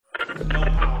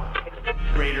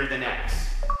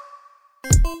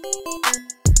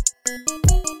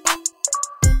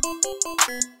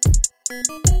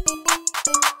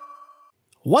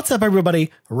What's up, everybody?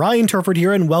 Ryan Turford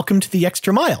here, and welcome to The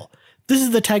Extra Mile. This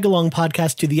is the tag-along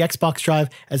podcast to the Xbox Drive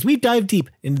as we dive deep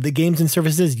into the games and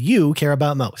services you care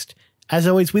about most. As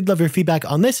always, we'd love your feedback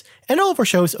on this and all of our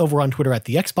shows over on Twitter at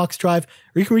the Xbox Drive,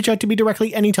 or you can reach out to me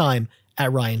directly anytime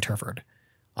at Ryan Turford.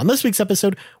 On this week's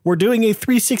episode, we're doing a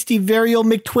 360 Varial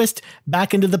McTwist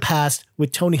back into the past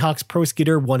with Tony Hawk's Pro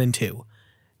Skater 1 and 2.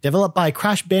 Developed by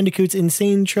Crash Bandicoot's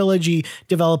Insane Trilogy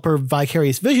developer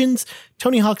Vicarious Visions,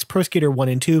 Tony Hawk's Pro Skater 1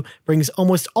 and 2 brings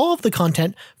almost all of the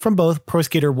content from both Pro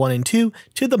Skater 1 and 2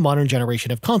 to the modern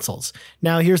generation of consoles.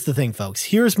 Now, here's the thing, folks.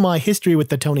 Here's my history with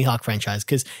the Tony Hawk franchise,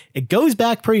 because it goes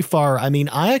back pretty far. I mean,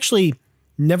 I actually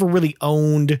never really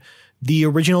owned the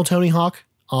original Tony Hawk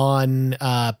on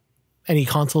any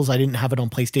consoles. I didn't have it on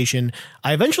PlayStation.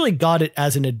 I eventually got it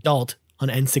as an adult on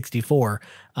N64,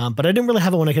 but I didn't really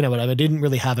have it when I came out. I didn't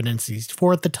really have an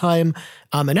N64 at the time.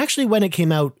 And actually when it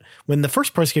came out, when the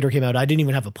first Pro Skater came out, I didn't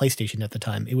even have a PlayStation at the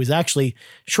time. It was actually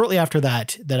shortly after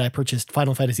that I purchased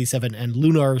Final Fantasy VII and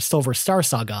Lunar Silver Star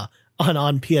Saga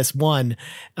on PS1,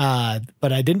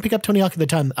 but I didn't pick up Tony Hawk at the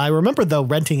time. I remember, though,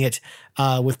 renting it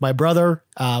with my brother.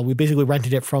 We basically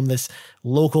rented it from this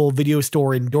local video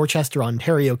store in Dorchester,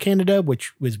 Ontario, Canada,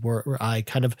 which was where I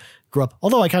kind of grew up,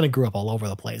 although I kind of grew up all over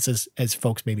the place, as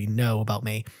folks maybe know about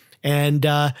me. And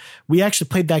we actually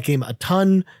played that game a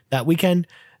ton that weekend,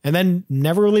 and then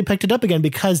never really picked it up again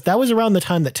because that was around the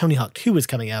time that Tony Hawk 2 was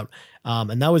coming out.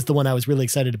 And that was the one I was really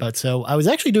excited about. So I was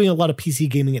actually doing a lot of PC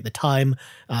gaming at the time.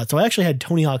 So I actually had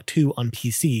Tony Hawk 2 on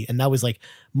PC, and that was like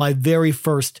my very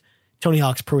first Tony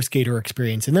Hawk's Pro Skater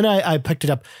experience. And then I picked it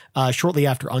up shortly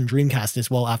after on Dreamcast as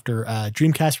well, after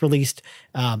Dreamcast released.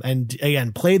 And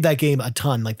again, played that game a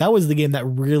ton. Like, that was the game that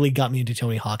really got me into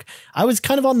Tony Hawk. I was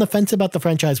kind of on the fence about the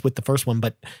franchise with the first one,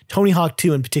 but Tony Hawk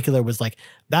 2 in particular was like,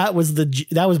 that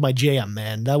was my jam,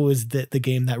 man. That was the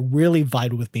game that really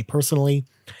vibed with me personally.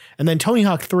 And then Tony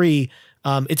Hawk 3,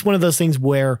 it's one of those things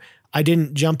where I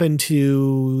didn't jump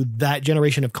into that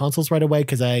generation of consoles right away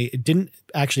because I didn't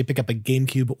actually pick up a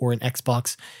GameCube or an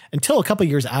Xbox until a couple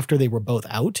years after they were both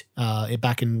out,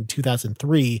 back in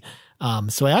 2003.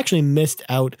 So I actually missed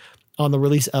out on the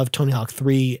release of Tony Hawk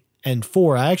 3 and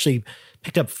 4. I actually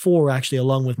picked up 4 actually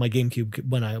along with my GameCube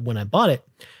when I bought it.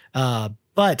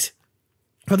 But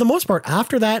for the most part,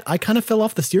 after that, I kind of fell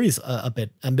off the series a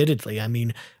bit, admittedly. I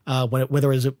mean,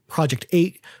 whether it was Project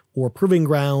 8 or Proving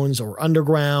Grounds or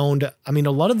Underground, I mean,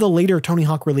 a lot of the later Tony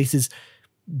Hawk releases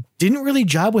didn't really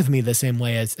jive with me the same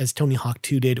way as Tony Hawk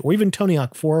 2 did, or even Tony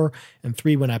Hawk 4 and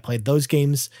 3 when I played those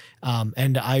games.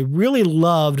 And I really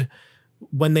loved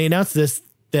when they announced this,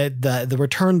 that the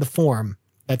return to form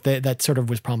that sort of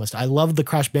was promised. I love the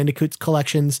Crash Bandicoots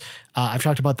collections. I've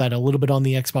talked about that a little bit on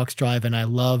the Xbox Drive, and I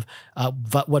love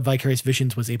what Vicarious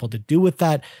Visions was able to do with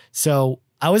that. So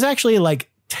I was actually like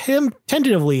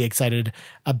tentatively excited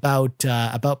about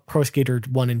Pro Skater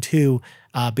 1 and 2,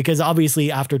 because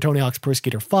obviously after Tony Hawk's Pro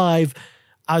Skater 5,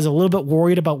 I was a little bit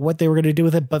worried about what they were going to do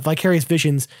with it, but Vicarious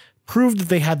Visions proved that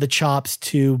they had the chops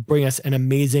to bring us an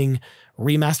amazing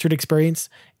remastered experience,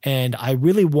 and I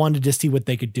really wanted to see what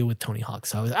they could do with Tony Hawk.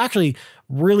 So I was actually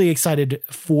really excited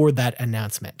for that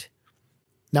announcement.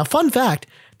 Now, fun fact,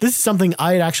 this is something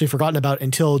I had actually forgotten about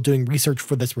until doing research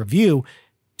for this review.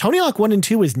 Tony Hawk 1 and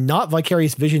 2 is not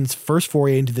Vicarious Visions' first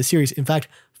foray into the series. In fact,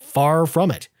 far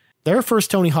from it. Their first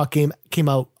Tony Hawk game came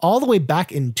out all the way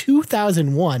back in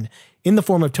 2001 in the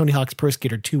form of Tony Hawk's Pro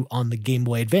Skater 2 on the Game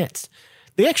Boy Advance.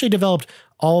 They actually developed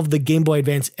all of the Game Boy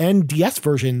Advance and DS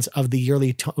versions of the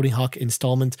yearly Tony Hawk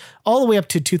installments all the way up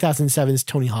to 2007's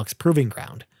Tony Hawk's Proving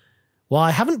Ground. While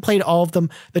I haven't played all of them,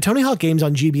 the Tony Hawk games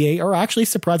on GBA are actually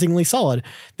surprisingly solid.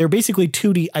 They're basically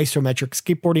 2D isometric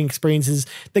skateboarding experiences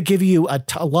that give you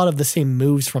a lot of the same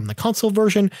moves from the console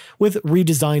version with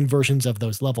redesigned versions of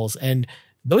those levels. And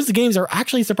those games are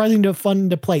actually surprisingly fun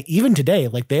to play even today.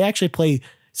 Like, they actually play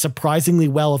surprisingly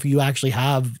well if you actually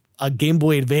have a Game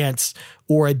Boy Advance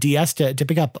or a DS to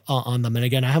pick up on them. And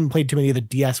again, I haven't played too many of the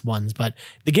DS ones, but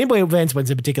the Game Boy Advance ones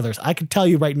in particular, I can tell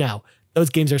you right now, those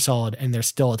games are solid and they're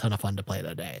still a ton of fun to play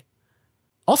today.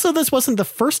 Also, this wasn't the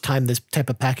first time this type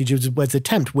of package was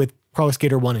attempted with Pro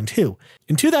Skater 1 and 2.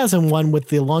 In 2001, with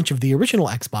the launch of the original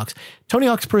Xbox, Tony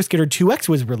Hawk's Pro Skater 2X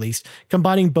was released,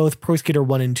 combining both Pro Skater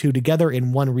 1 and 2 together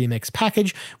in one remix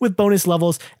package with bonus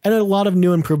levels and a lot of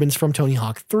new improvements from Tony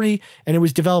Hawk 3, and it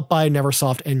was developed by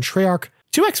Neversoft and Treyarch.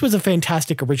 2X was a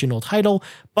fantastic original title,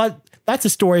 but that's a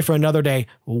story for another day.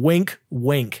 Wink,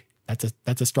 wink.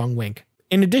 That's a strong wink.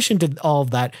 In addition to all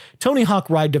of that, Tony Hawk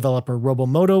Ride developer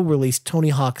Robomoto released Tony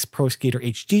Hawk's Pro Skater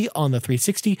HD on the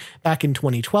 360 back in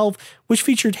 2012, which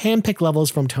featured hand-picked levels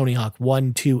from Tony Hawk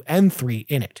 1, 2, and 3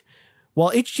 in it.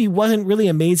 While HG wasn't really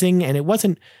amazing and it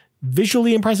wasn't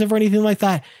visually impressive or anything like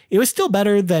that, it was still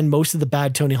better than most of the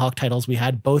bad Tony Hawk titles we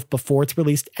had, both before it's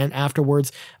released and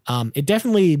afterwards. It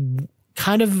definitely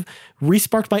kind of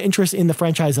resparked my interest in the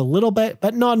franchise a little bit,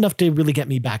 but not enough to really get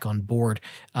me back on board.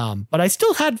 But I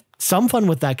still had some fun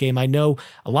with that game. I know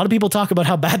a lot of people talk about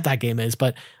how bad that game is,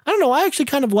 but I don't know. I actually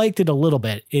kind of liked it a little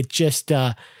bit. It just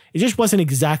wasn't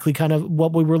exactly kind of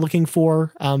what we were looking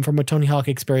for from a Tony Hawk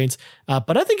experience.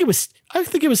 But I think it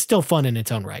was still fun in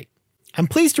its own right. I'm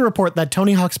pleased to report that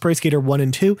Tony Hawk's Pro Skater 1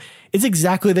 and 2 is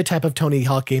exactly the type of Tony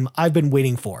Hawk game I've been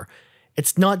waiting for.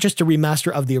 It's not just a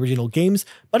remaster of the original games,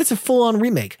 but it's a full-on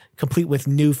remake, complete with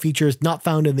new features not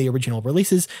found in the original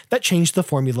releases that change the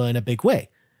formula in a big way.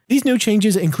 These new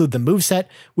changes include the moveset,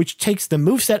 which takes the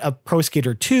moveset of Pro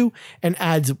Skater 2 and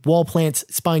adds wall plants,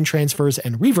 spine transfers,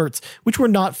 and reverts, which were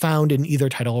not found in either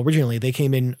title originally. They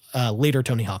came in later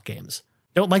Tony Hawk games.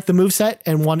 Don't like the moveset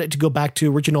and want it to go back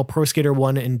to original Pro Skater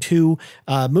 1 and 2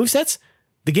 movesets?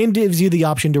 The game gives you the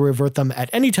option to revert them at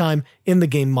any time in the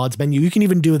game mods menu. You can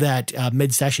even do that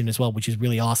mid-session as well, which is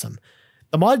really awesome.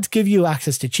 The mods give you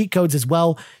access to cheat codes as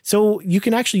well, so you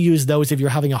can actually use those if you're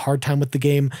having a hard time with the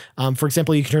game. For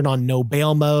example, you can turn on no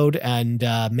bail mode and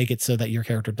make it so that your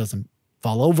character doesn't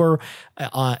fall over,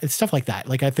 stuff like that.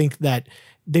 Like, I think that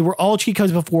they were all cheat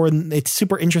codes before, and it's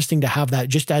super interesting to have that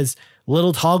just as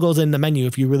little toggles in the menu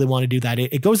if you really want to do that.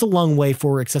 It goes a long way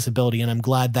for accessibility, and I'm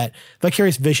glad that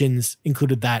Vicarious Visions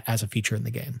included that as a feature in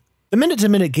the game. The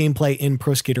minute-to-minute gameplay in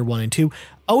Pro Skater 1 and 2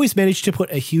 always managed to put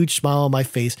a huge smile on my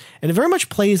face, and it very much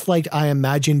plays like I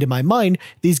imagined in my mind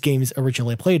these games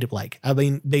originally played like. I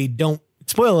mean, they don't,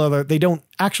 spoiler alert, they don't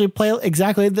actually play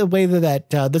exactly the way that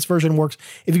this version works.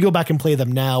 If you go back and play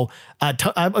them now,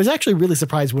 I was actually really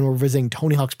surprised when we were visiting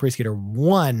Tony Hawk's Pro Skater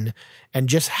 1 and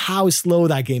just how slow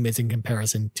that game is in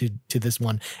comparison to this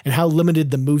one and how limited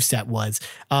the moveset was.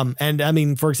 And I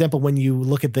mean, for example, when you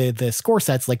look at the score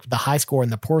sets, like the high score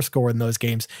and the poor score in those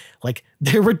games, like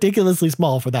they're ridiculously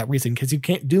small for that reason, because you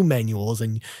can't do manuals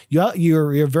and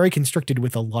you're very constricted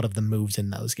with a lot of the moves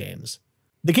in those games.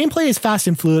 The gameplay is fast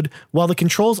and fluid, while the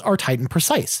controls are tight and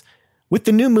precise. With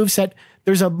the new moveset,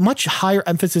 there's a much higher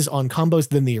emphasis on combos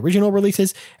than the original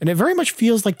releases, and it very much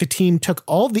feels like the team took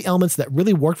all of the elements that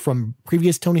really worked from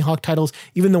previous Tony Hawk titles,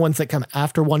 even the ones that come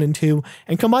after 1 and 2,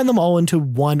 and combined them all into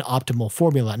one optimal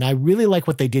formula. And I really like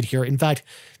what they did here. In fact,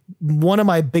 one of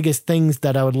my biggest things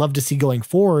that I would love to see going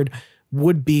forward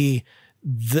would be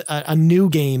a new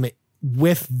game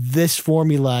with this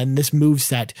formula and this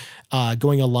moveset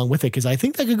going along with it, because I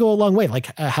think that could go a long way. Like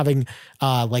having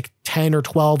like 10 or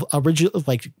 12 original,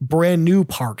 like brand new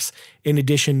parks in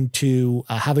addition to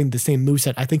having the same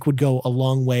moveset, I think would go a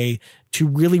long way to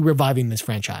really reviving this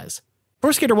franchise.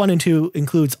 Pro Skater 1 and 2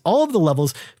 includes all of the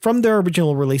levels from their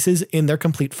original releases in their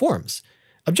complete forms.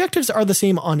 Objectives are the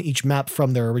same on each map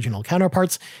from their original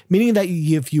counterparts, meaning that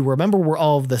if you remember where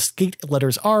all of the skate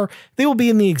letters are, they will be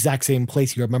in the exact same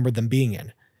place you remember them being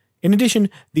in. In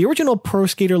addition, the original Pro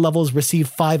Skater levels receive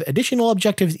 5 additional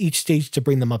objectives each stage to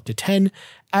bring them up to 10,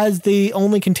 as they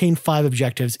only contain 5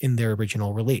 objectives in their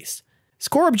original release.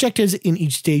 Score objectives in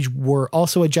each stage were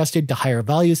also adjusted to higher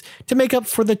values to make up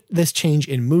for this change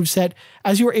in moveset,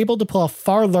 as you were able to pull off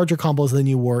far larger combos than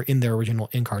you were in their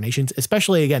original incarnations,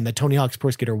 especially, again, the Tony Hawk's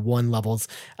Pro Skater 1 levels,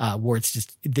 where it's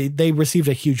just, they received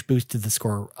a huge boost to the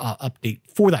score update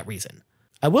for that reason.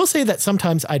 I will say that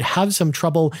sometimes I'd have some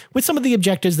trouble with some of the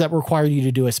objectives that require you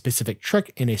to do a specific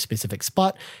trick in a specific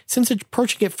spot, since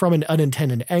approaching it from an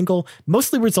unintended angle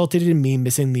mostly resulted in me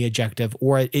missing the objective,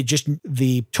 or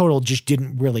the total just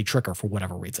didn't really trigger for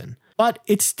whatever reason. But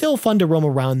it's still fun to roam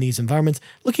around these environments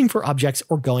looking for objects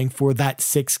or going for that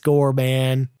 6 score,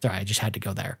 man. Sorry, I just had to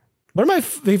go there. One of my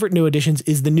favorite new additions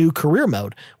is the new career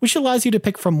mode, which allows you to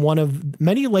pick from one of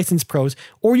many licensed pros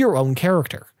or your own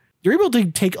character. You're able to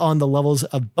take on the levels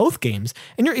of both games,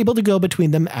 and you're able to go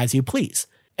between them as you please.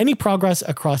 Any progress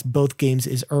across both games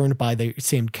is earned by the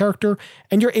same character,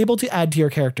 and you're able to add to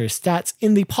your character's stats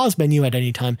in the pause menu at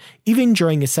any time, even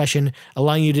during a session,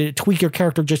 allowing you to tweak your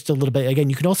character just a little bit.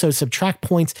 Again, you can also subtract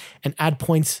points and add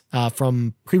points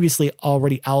from previously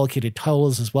already allocated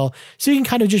titles as well, so you can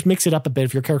kind of just mix it up a bit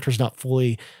if your character's not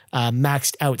fully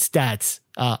maxed out stats.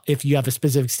 If you have a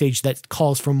specific stage that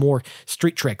calls for more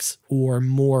street tricks or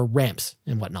more ramps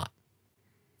and whatnot.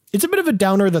 It's a bit of a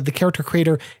downer that the character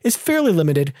creator is fairly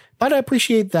limited, but I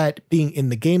appreciate that being in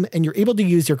the game and you're able to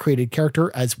use your created character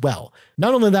as well.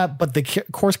 Not only that, but the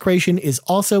course creation is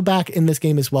also back in this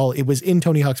game as well. It was in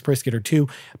Tony Hawk's Pro Skater 2,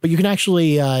 but you can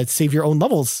actually save your own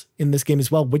levels in this game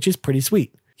as well, which is pretty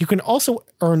sweet. You can also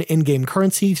earn in-game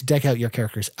currency to deck out your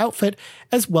character's outfit,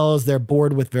 as well as their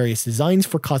board with various designs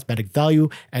for cosmetic value.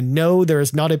 And no, there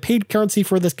is not a paid currency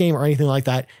for this game or anything like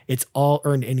that. It's all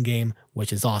earned in-game,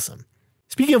 which is awesome.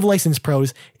 Speaking of licensed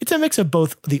pros, it's a mix of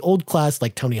both the old class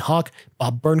like Tony Hawk,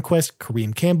 Bob Burnquist,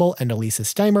 Kareem Campbell, and Elisa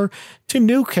Steimer, to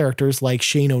new characters like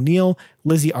Shane O'Neill,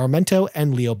 Lizzie Armento,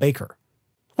 and Leo Baker.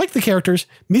 Like the characters,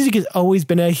 music has always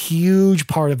been a huge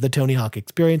part of the Tony Hawk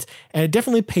experience, and it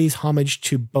definitely pays homage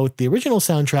to both the original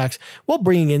soundtracks while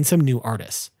bringing in some new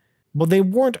artists. While they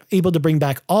weren't able to bring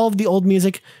back all of the old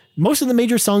music, most of the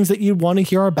major songs that you'd want to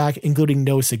hear are back, including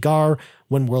No Cigar,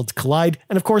 When Worlds Collide,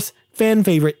 and of course, fan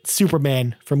favorite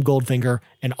Superman from Goldfinger,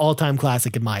 an all-time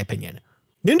classic in my opinion.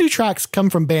 The new tracks come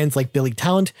from bands like Billy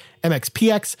Talent,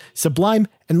 MXPX, Sublime,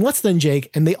 and Less Than Jake,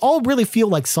 and they all really feel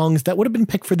like songs that would have been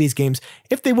picked for these games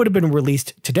if they would have been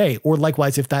released today, or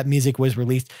likewise if that music was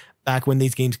released back when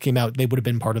these games came out, they would have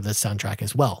been part of the soundtrack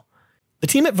as well. The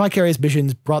team at Vicarious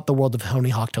Visions brought the world of Tony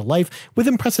Hawk to life with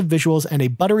impressive visuals and a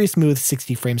buttery smooth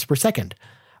 60 frames per second.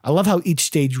 I love how each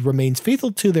stage remains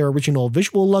faithful to their original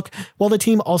visual look, while the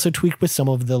team also tweaked with some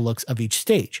of the looks of each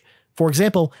stage. For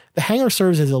example, the hangar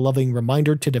serves as a loving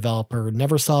reminder to developer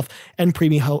Neversoft and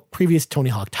previous Tony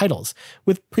Hawk titles,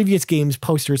 with previous games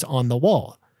posters on the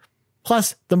wall.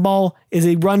 Plus, the mall is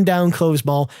a rundown closed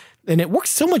mall, and it works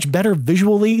so much better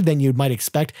visually than you might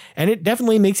expect, and it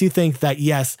definitely makes you think that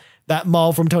yes, that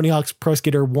mall from Tony Hawk's Pro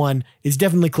Skater 1 is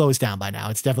definitely closed down by now.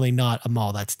 It's definitely not a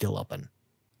mall that's still open.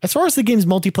 As far as the game's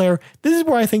multiplayer, this is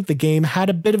where I think the game had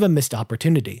a bit of a missed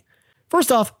opportunity. First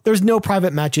off, there's no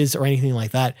private matches or anything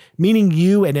like that, meaning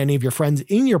you and any of your friends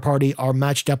in your party are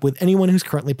matched up with anyone who's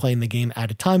currently playing the game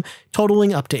at a time,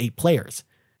 totaling up to 8 players.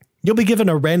 You'll be given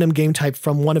a random game type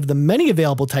from one of the many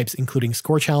available types, including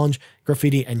Score Challenge,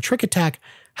 Graffiti, and Trick Attack.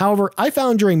 However, I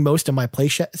found during most of my play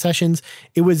sessions,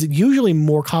 it was usually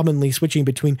more commonly switching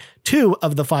between 2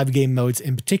 of the 5 game modes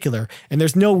in particular, and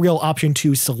there's no real option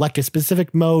to select a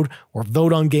specific mode or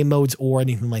vote on game modes or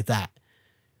anything like that.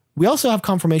 We also have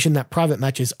confirmation that private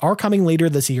matches are coming later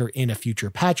this year in a future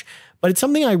patch, but it's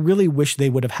something I really wish they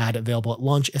would have had available at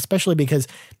launch, especially because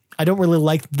I don't really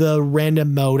like the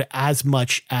random mode as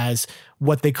much as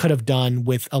what they could have done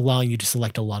with allowing you to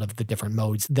select a lot of the different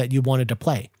modes that you wanted to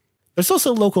play. There's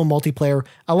also local multiplayer,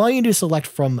 allowing you to select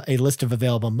from a list of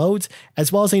available modes,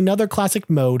 as well as another classic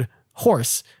mode,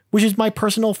 Horse, which is my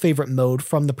personal favorite mode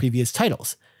from the previous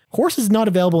titles. Horse is not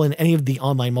available in any of the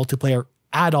online multiplayer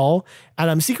at all, and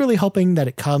I'm secretly hoping that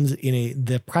it comes in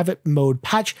the private mode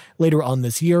patch later on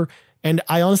this year, and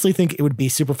I honestly think it would be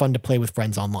super fun to play with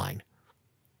friends online.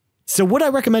 So would I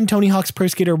recommend Tony Hawk's Pro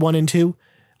Skater 1 and 2?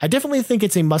 I definitely think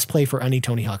it's a must-play for any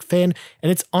Tony Hawk fan,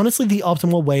 and it's honestly the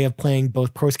optimal way of playing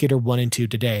both Pro Skater 1 and 2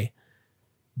 today.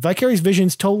 Vicarious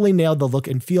Visions totally nailed the look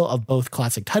and feel of both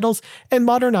classic titles and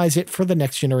modernized it for the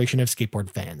next generation of skateboard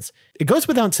fans. It goes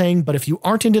without saying, but if you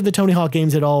aren't into the Tony Hawk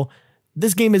games at all,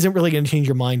 this game isn't really going to change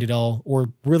your mind at all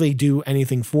or really do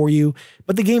anything for you,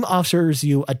 but the game offers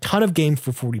you a ton of game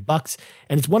for $40,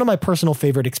 and it's one of my personal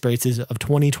favorite experiences of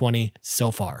 2020 so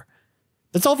far.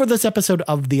 That's all for this episode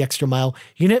of The Extra Mile.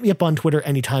 You can hit me up on Twitter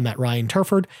anytime at Ryan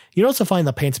Turford. You can also find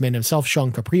the Pantsman himself,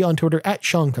 Sean Capri, on Twitter at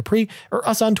Sean Capri, or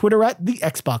us on Twitter at The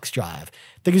Xbox Drive.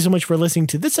 Thank you so much for listening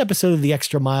to this episode of The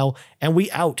Extra Mile, and we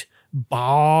out. Bye.